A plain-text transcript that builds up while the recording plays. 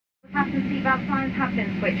Fasten seatbelt signs have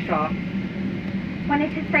been switched off. When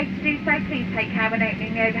it is safe to do so, please take care when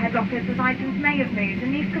opening the overhead lockers, as items may have moved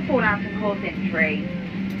and these could fall out and cause injury.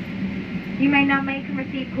 You may now make and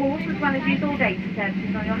receive calls as well as use all data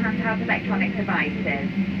services on your handheld electronic devices.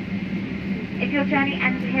 If your journey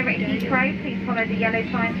ends here at Heathrow, please follow the yellow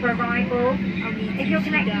signs for arrival. If you're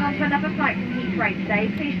connecting onto another flight from Heathrow today,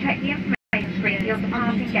 please check the information screen for your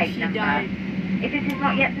departing gate number. If it is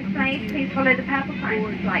not yet displayed, please follow the purple signs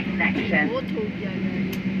for flight connection.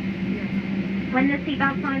 When the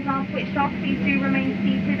seatbelt signs are switched off, please do remain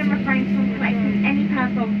seated and refrain from collecting any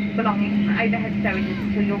personal belongings from overhead stowages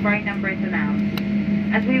until your row number is announced,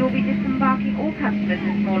 as we will be disembarking all customers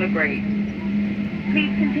in smaller groups.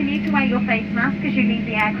 Please continue to wear your face mask as you leave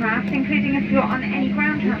the aircraft, including if you're on any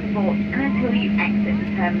ground transport, and until you exit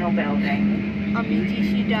the terminal building. Amity,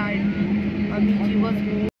 she died. Amity was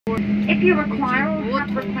born. If you require or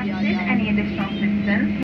have requested any